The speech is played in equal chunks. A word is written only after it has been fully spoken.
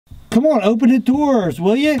Come on, open the doors,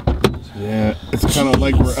 will you? Yeah, it's kind of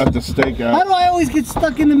like we're at the stakeout. How do I always get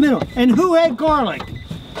stuck in the middle? And who had garlic?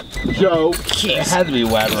 Joe. It had to be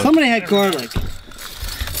Weber. Somebody had garlic.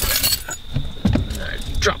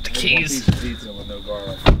 Drop the keys. Pizza with no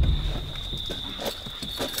garlic.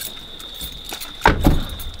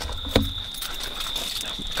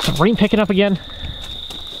 Rain picking up again.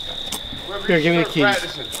 Here, give me the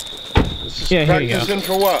keys. Yeah, here you go. Practicing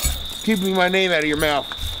for what? Keeping my name out of your mouth.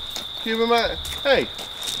 Keeping my... Hey,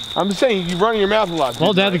 I'm just saying, you run your mouth a lot.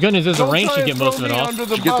 Well, Dad, the good news is the rain should get most of it off. Did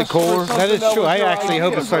you get the cooler? That is true. I actually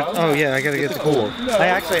hope it starts. Oh yeah, I gotta get the cooler. I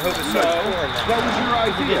actually hope it starts pouring. That was your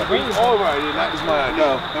idea. All right, that was my idea.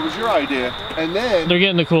 No, that was your idea. And then... They're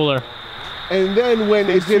getting the cooler. And then when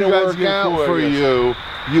it didn't work out for you,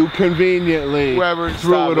 you conveniently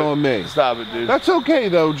threw it on me. Stop it, dude. That's okay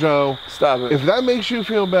though, Joe. Stop it. If that makes you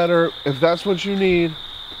feel better, if that's what you need,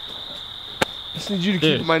 I just need you to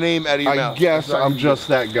keep my name out of your mouth. I guess I'm just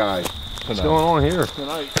that guy. What's going on here?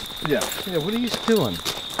 Tonight. Yeah, what are you doing?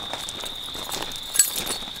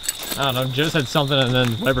 I don't know, Joe said something and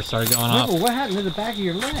then Weber started going off. What happened to the back of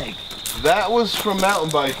your leg? That was from mountain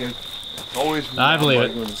biking. Always from I believe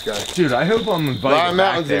mountain biking with this guy. Dude, I hope I'm invited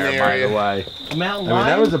back there, by the way. A mountain I mean,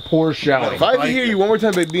 that was a poor showing. If I have to hear you one more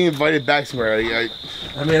time about being invited back somewhere,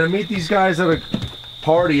 I mean, I meet these guys at a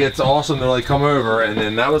party, it's awesome, they're like, come over, and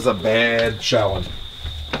then that was a bad showing.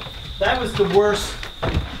 That was the worst.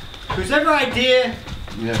 Whoever idea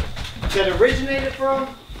that originated from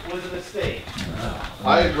was a mistake.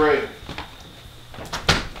 I agree.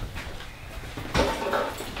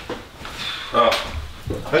 Oh,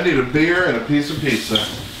 I need a beer and a piece of pizza.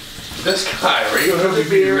 This guy, right? You have a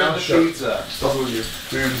beer and a pizza. Stuff with you,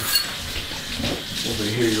 dude. Over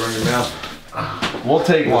here, you run your mouth. We'll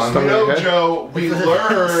take one. You know, Joe, we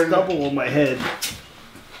learned. Stubble on my head.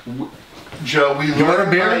 Joe, we learned. Want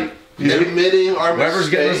a beer? Admitting our Weber's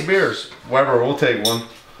getting us beers. Weber, we'll take one.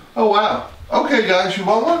 Oh wow. Okay, guys, you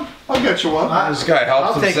want one? I'll get you one. This guy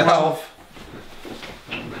helps himself.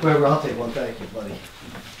 Whoever, I'll take one. Thank you, buddy.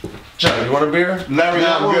 Joe, you want a beer? Larry,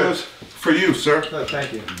 that one was for you, sir. No,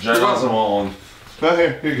 thank you. Joe doesn't want one. Right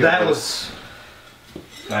here. Here you go. That was.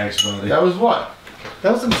 Thanks, buddy. That was what?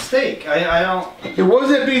 That was a mistake. I don't. It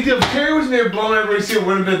wasn't a big deal. If Terry wasn't there blowing everybody's seal, it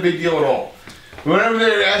wouldn't have been a big deal at all. We went over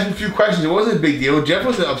there and asked him a few questions. It wasn't a big deal. Jeff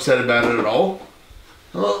wasn't upset about it at all.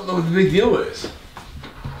 I don't know what the big deal is.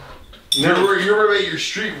 You're worried about your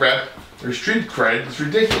street rep or street cred. It's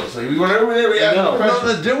ridiculous. Like we went over there, we asked him questions.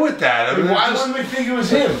 Nothing to do with that. I mean, why wouldn't we think it was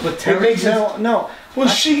him? But Terry, no. Well,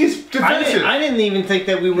 she's defensive. I didn't even think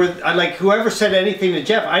that we were. Like whoever said anything to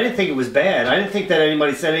Jeff, I didn't think it was bad. I didn't think that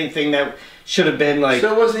anybody said anything that should have been like.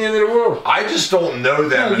 So it wasn't the end of the world. I just don't know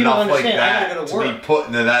them enough like that to be put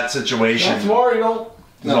into that situation. That's why you don't.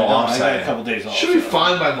 That's all I'm I saying. got a couple days off. She'll be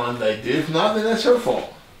fine by Monday, dude. If not, then that's her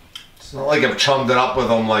fault. It's not like I've chummed it up with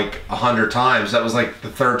them like 100 times. That was like the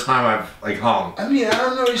 3rd time I've like hung. I mean, I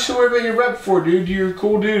don't know what you should worry about your rep for, dude. You're a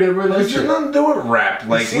cool dude. Everybody likes There's you. nothing to do with rep.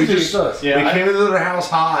 Like we just we came into their house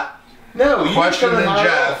hot. No, you questioned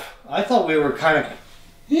Jeff. I thought we were kind of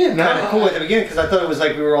cool at the beginning because I thought it was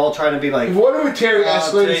like we were all trying to be like. If one of Terry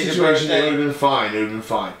escalated the today's situation, your it would have been fine. It would have been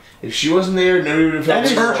fine. If she wasn't there, nobody would have felt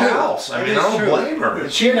That's her true. house. I mean, I don't blame her.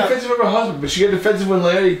 She got defensive of her husband, but she got defensive when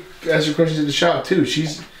Larry asked her questions at the shop too.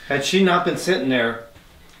 Had she not been sitting there,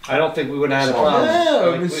 I don't think we would have had a problem. Yeah, it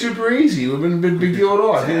would have been super easy. It would have been a big deal at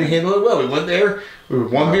all. I think we handled it well. We went there. We were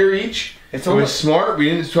one beer each. It was smart. We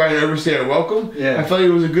didn't try to overstay our welcome. Yeah. I felt it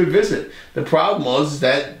was a good visit. The problem was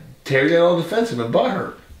that Terry got all defensive and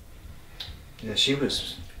butthurt. Yeah, she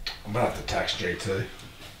was. I'm gonna have to text JT.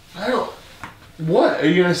 I don't. What are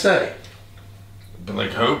you gonna say? But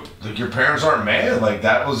like, hope like your parents aren't mad. Like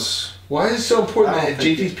that was. Why is it so important that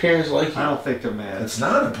JT's parents like you? I don't think they're mad. It's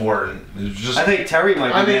not important. It's just. I think Terry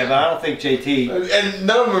might be mad, but I don't think JT. And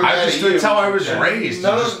none of them are mad at you. That's how I was raised.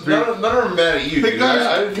 None of them are mad at you.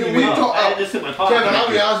 Can we talk? Kevin, I'll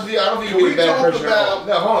be honest with you. I don't think you made a bad impression at all.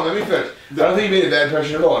 No, hold on. Let me finish. I don't think you made a bad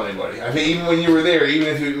impression at all on anybody. I think even when you were there, even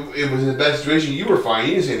if it was in a bad situation, you were fine.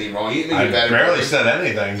 You didn't say anything wrong. You didn't make a bad impression. I barely said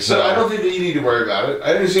anything. So I don't think that you need to worry about it.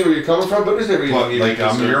 I understand where you're coming from, but there's no reason. Like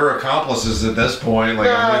I'm your accomplices at this point. Like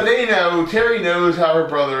nah, they know. Terry knows how her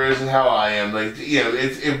brother is and how I am. Like you know,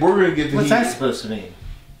 if we're gonna get the What's that supposed to mean?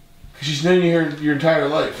 Because she's known you your entire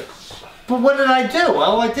life. But what did I do?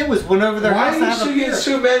 All I did was went over there. Why are you getting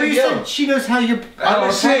so mad at you said she knows how you're. I'm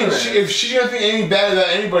just saying, if she's gonna think anything bad about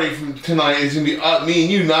anybody from tonight, it's gonna be me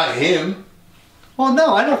and you, not him. Well,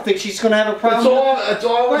 no, I don't think she's gonna have a problem. That's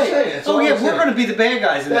all I'm saying. We're gonna be the bad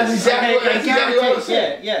guys in that's this. Exactly what I'm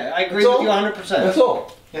saying. Yeah, I agree with you 100%. That's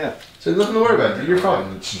all. Yeah. So nothing to worry about. You're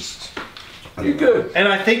fine. It's just. You're good. And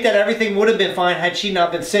I think that everything would have been fine had she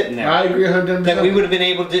not been sitting there. I agree 100%. That we would have been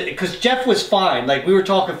able to, because Jeff was fine. Like we were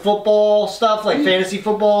talking football stuff, like fantasy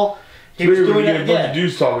football. He was doing that. A bunch of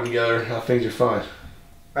dudes talking together. How things are fine.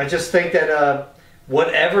 I just think that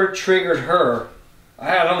whatever triggered her,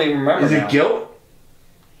 I don't even remember. Is it guilt?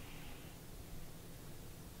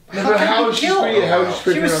 How was she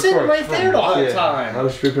She was sitting right there the whole time. How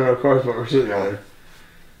was she scraping our cars while we're sitting there?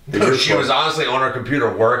 No, she was honestly on her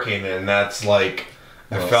computer working, and that's like,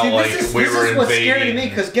 I felt like we were invading. This is what's scary to me,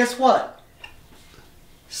 because guess what?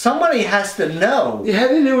 Somebody has to know. Yeah, how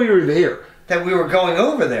did they know we were there? That we were going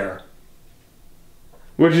over there.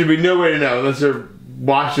 Which would be no way to know unless they're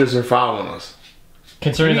watching us or following us.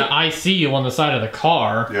 Considering that I see you on the side of the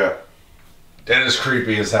car. Yeah. That is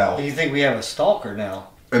creepy as hell. Do you think we have a stalker now?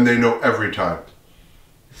 And they know every time.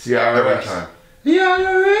 It's the IRS. Every time. The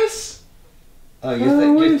IRS. Oh,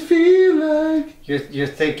 you're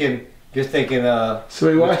thinking.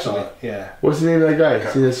 Somebody watching it. Yeah. What's the name of that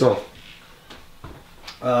guy? See that song?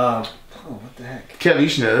 What the heck? Kevin, you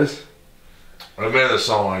should know this. I made the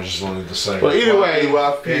song, I just wanted to sing. Well, either way,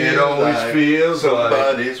 it always feels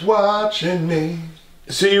somebody's watching me.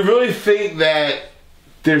 So you really think that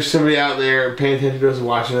there's somebody out there paying attention to us and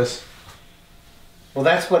watching us? Well,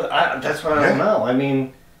 that's what I don't know. I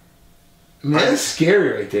mean, that's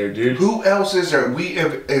scary right there, dude. Who else is there?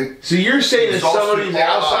 So you're saying that somebody's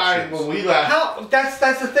outside when we left? How? That's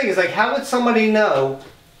the thing. Is like, how would somebody know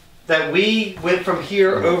that we went from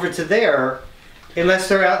here over to there, unless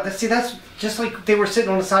they're out? See, that's just like they were sitting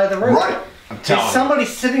on the side of the road. Right. There's somebody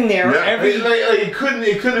sitting there every. It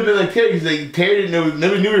could have been like Terry, because Terry didn't know.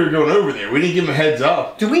 Nobody knew we were going over there. We didn't give him a heads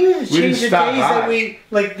up. Do we need to change the days that we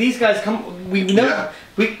like? These guys come. We know.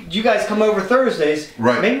 Yeah. You guys come over Thursdays.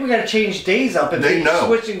 Right. Maybe we got to change days up and they know.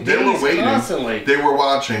 switching They days were waiting. constantly. They were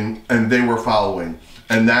watching and they were following,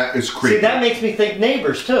 and that is creepy. See, that makes me think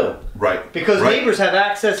neighbors too. Right. Because neighbors have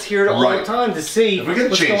access here all the time to see. If we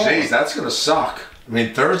get to change days, that's gonna suck. I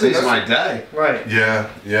mean, Thursday's my day. Right. Yeah,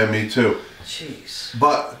 me too. Jeez.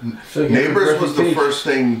 But neighbors was the first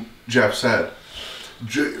thing Jeff said.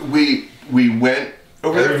 We went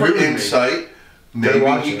over there for insight. Maybe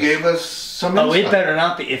he gave us some insight. Oh, it better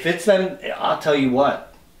not be. If it's them, I'll tell you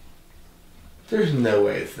what. There's no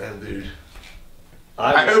way it's them, dude.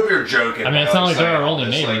 I hope you're joking. I mean, it's not like they're our only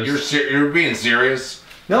neighbors. Like, you're being serious?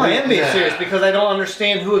 No, I am being serious because I don't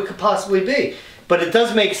understand who it could possibly be. But it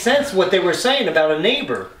does make sense what they were saying about a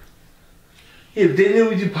neighbor. Yeah, if they knew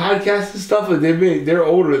we do podcasts and stuff, like they're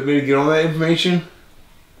older than me to get all that information.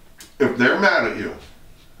 If they're mad at you,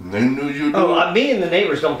 and they knew you do me and the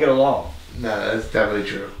neighbors don't get along. No, that's definitely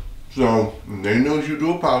true. So, they know you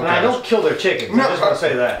do a podcast. And I don't kill their chickens. I just want to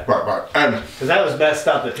say that. Right. And because that was messed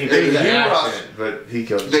up that people they do that. hear us, but he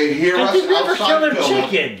kills. They hear us I never outside killed a filming.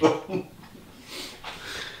 chicken.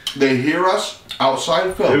 They hear us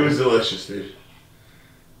outside filming. It was delicious, dude.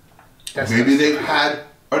 Maybe they've had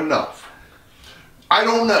enough. I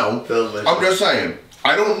don't know. Delicious. I'm just saying.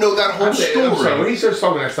 I don't know that whole story. I'm sorry, when he starts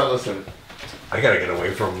talking, I stop listening. I gotta get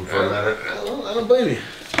away from him for a minute. I don't blame you.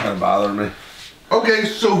 It's kind of bothering me. Okay,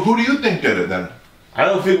 so who do you think did it then? I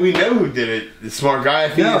don't think we know who did it. The smart guy. I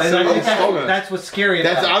think it's somebody that's what's scary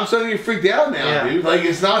about it. I'm starting to get freaked out now, dude. Like,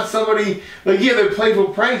 it's not somebody, like, yeah, they're playful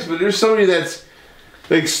pranks, but there's somebody that's,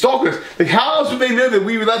 like, stalking us. Like, how else would they know that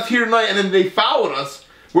we left here tonight and then they followed us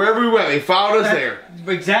wherever we went? They followed us there.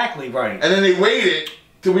 Exactly right. And then they waited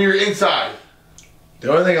till we were inside.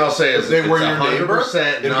 The only thing I'll say is they were your 100%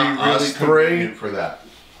 it'd be not really us three. convenient for that.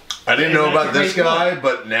 I didn't know about this guy,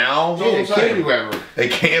 but now It can't be whoever.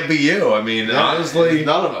 it can't be you. I mean, honestly,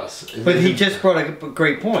 none of us. But he just brought a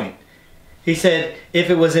great point. He said if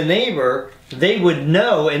it was a neighbor, they would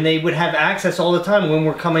know and they would have access all the time when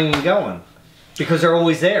we're coming and going. Because they're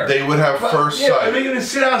always there. They would have first sight. Are they going to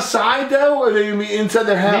sit outside, though, or are they going to be inside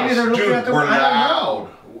their house? Maybe they're looking at Dude, the we're I don't loud. know.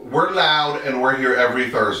 We're loud and we're here every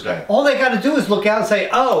Thursday. All they got to do is look out and say,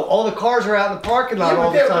 "Oh, all the cars are out in the parking lot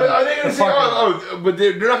all the time." Are they going to say, but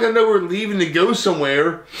they're not going to know we're leaving to go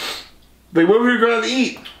somewhere. Like, what were we going to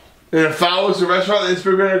eat? They're going to follow us to the restaurant and then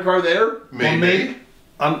we're going to car there? Maybe.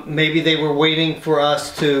 Maybe they were waiting for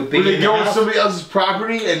us to be. Were they going to somebody else's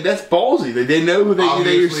property? And that's ballsy. They know who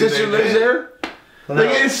your sister lives there? No. Like,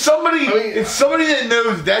 it's somebody that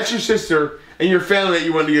knows that's your sister and your family that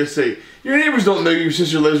you want to go see. Your neighbors don't know your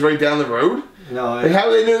sister lives right down the road. No, like, how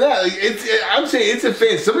do they know that? Like, I'm saying it's a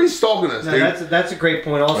fan. Somebody's stalking us, dude. That's a great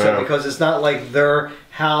point also because it's not like their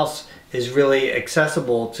house is really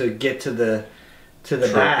accessible to get to the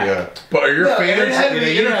back. Yeah. but are your fans? They had to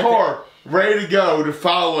be in a car, ready to go to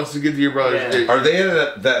follow us to get to your brother's. Are they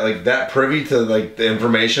that privy to like the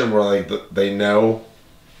information where like they know?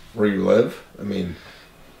 where you live? I mean,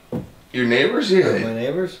 Your neighbors? Yeah. My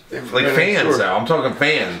neighbors? like fans though. I'm talking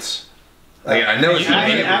fans. Like I know it's your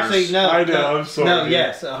neighbors. Actually, no. I know, I'm sorry, No, dude.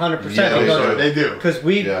 yes, 100%. Yeah, they do. Because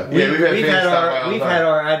we've Yeah, we've had we've fans had stop by all the we've time. had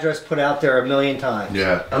our address put out there a million times.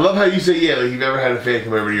 Yeah. I love how you say, yeah, like you've ever had a fan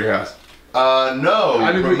come over to your house. No.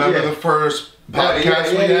 I mean, Remember yeah. the first podcast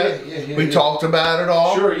Yeah, we had? yeah, We talked about it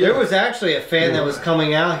all. Sure, yeah. There was actually a fan that was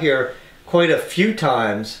coming out here quite a few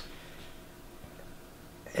times,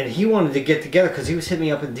 and he wanted to get together because he was hitting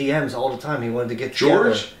me up in DMs all the time. He wanted to get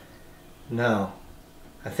together. George? No,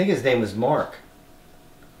 I think his name was Mark.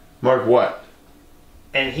 Mark what?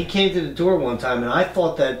 And he came to the door one time, and I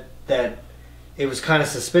thought that it was kind of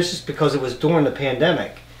suspicious because it was during the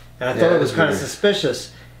pandemic, and I thought it was that's kind of weird.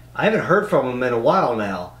 suspicious. I haven't heard from him in a while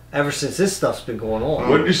now, ever since this stuff's been going on.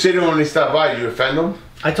 What did you say to him when he stopped by? Did you offend him?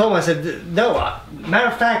 I told him, I said, no. Matter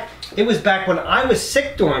of fact, it was back when I was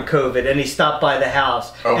sick during COVID, and he stopped by the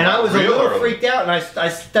house, Oh, and I was a little really? freaked out, and I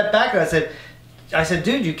stepped back and I said,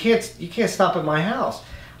 dude, you can't stop at my house.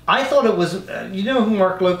 I thought it was, you know who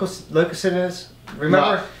Mark Locuson is?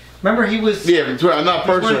 Remember? No. Remember he was. Yeah, but I'm not He's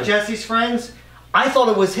one personally. of Jesse's friends. I thought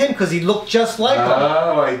it was him because he looked just like him.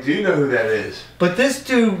 Oh, I do know who that is. But this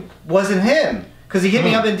dude wasn't him because he hit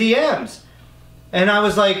me up in DMs. And I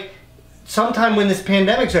was like, sometime when this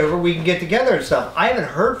pandemic's over, we can get together and stuff. I haven't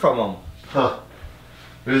heard from him. Huh.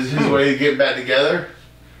 This is his way of getting back together?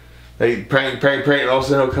 Like prank, and all of a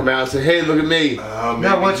sudden he'll come out and say, hey, look at me.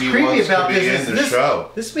 Now, what's he creepy wants to about be this in is the show.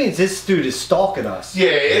 this means this dude is stalking us. Yeah,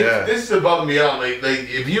 Yeah. this is above and beyond. Like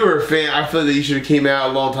if you were a fan, I feel that you should have came out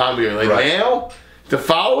a long time ago. Like Right. now, to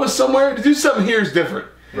follow us somewhere, to do something here is different.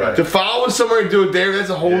 Right. To follow us somewhere and do it there, that's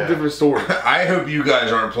a whole Yeah. different story. I hope you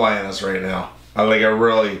guys aren't playing us right now. I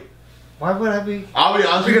really. Why would I be? I'll be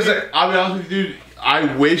honest Because with you. I'll be honest with you, dude. I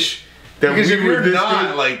wish that Because we if were you're this not,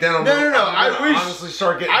 good. like, then I'm No. I'm I gonna wish. honestly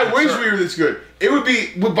start getting I wish concerned. we were this good. It would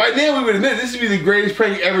be. Well, by now we would admit this would be the greatest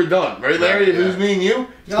prank ever done, right, Larry? If it was me and you,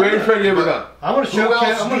 it's the greatest prank ever done. I'm gonna show Who else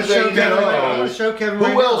Kevin. I'm gonna do they show Kevin. know? I'm gonna show Kevin.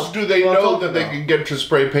 right Who now else do they what I'm know talking that they about. can get to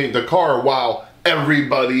spray paint the car while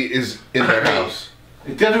everybody is in their house?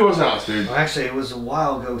 It definitely wasn't us, dude. Well, actually, it was a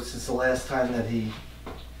while ago since the last time that he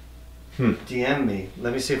DM'd me.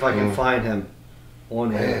 Let me see if I can find him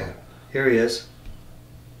on here. Man. Here he is.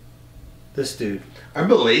 This dude. I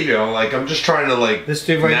believe you. Like I'm just trying to like This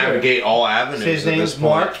dude right navigate all avenues. His at name's this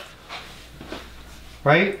point. Mark.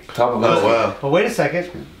 Right? Top of Oh, wow. But wait a second.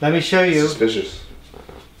 Let me show you. Suspicious.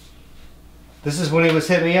 This is when he was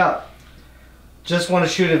hitting me up. Just want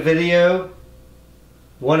to shoot a video.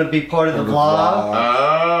 Want to be part of the vlog.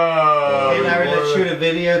 Oh. Hey Larry, let's shoot a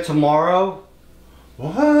video tomorrow.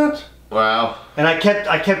 What? Wow. And I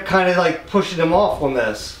kept kind of like pushing him off on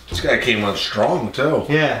this. This guy came on strong too.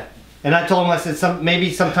 Yeah. And I told him, I said,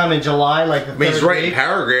 maybe sometime in July, like the I mean, he's third writing week.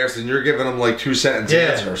 paragraphs and you're giving him like 2-sentence Yeah.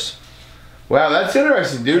 answers. Wow, that's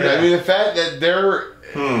interesting, dude. Yeah. I mean, the fact that they're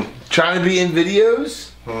trying to be in videos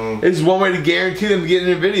is one way to guarantee them getting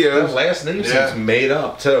in That videos. last name Yeah. seems made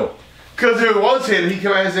up too. Because if it was him, he'd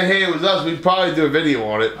come out and say, hey, it was us, we'd probably do a video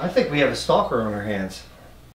on it. I think we have a stalker on our hands.